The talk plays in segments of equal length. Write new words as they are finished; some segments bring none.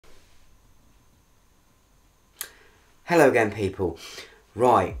Hello again, people.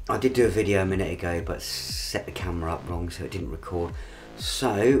 Right, I did do a video a minute ago but set the camera up wrong so it didn't record.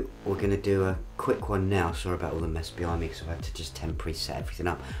 So we're going to do a quick one now. Sorry about all the mess behind me because I've had to just temporarily set everything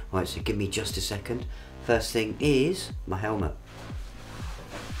up. Right, so give me just a second. First thing is my helmet.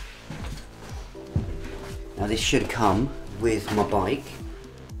 Now this should come with my bike,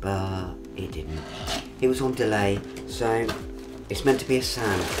 but it didn't. It was on delay, so it's meant to be a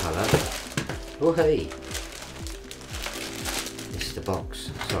sand colour. Oh hey! This is the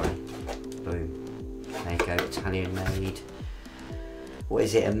box, sorry. Boom. There you go, Italian made. What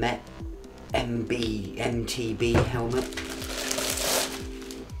is it, a MTB helmet?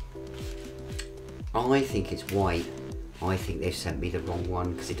 I think it's white. I think they've sent me the wrong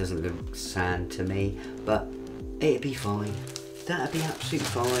one because it doesn't look sand to me, but it'd be fine. That'd be absolutely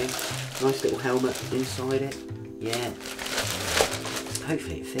fine. Nice little helmet inside it. Yeah.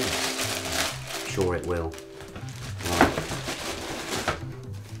 Hopefully it fits. I'm sure it will. Right.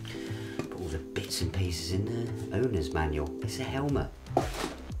 Put all the bits and pieces in there. Owner's manual. It's a helmet.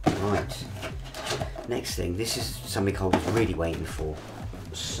 Right. Next thing. This is something I was really waiting for.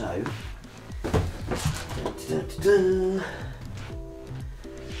 So.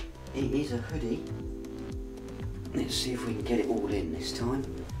 It is a hoodie. Let's see if we can get it all in this time.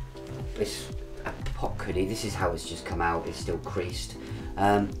 It's a POC hoodie. This is how it's just come out. It's still creased.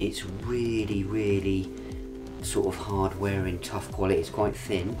 It's really sort of hard wearing, tough quality. It's quite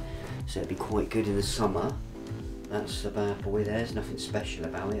thin, so it'd be quite good in the summer. That's the bad boy. There's nothing special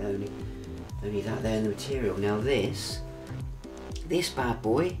about it. Only that there in the material. Now this bad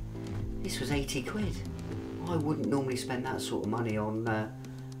boy. This was 80 quid. I wouldn't normally spend that sort of money on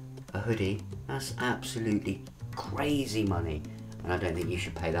a hoodie. That's absolutely crazy money. And I don't think you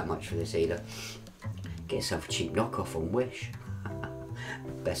should pay that much for this either. Get yourself a cheap knockoff on Wish.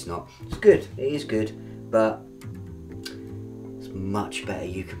 Best not. It's good, it is good, but it's much better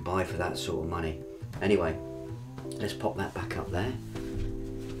you can buy for that sort of money. Anyway, let's pop that back up there.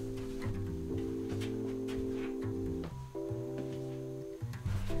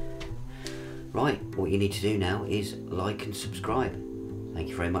 Right, what you need to do now is like and subscribe. Thank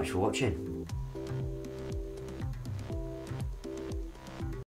you very much for watching.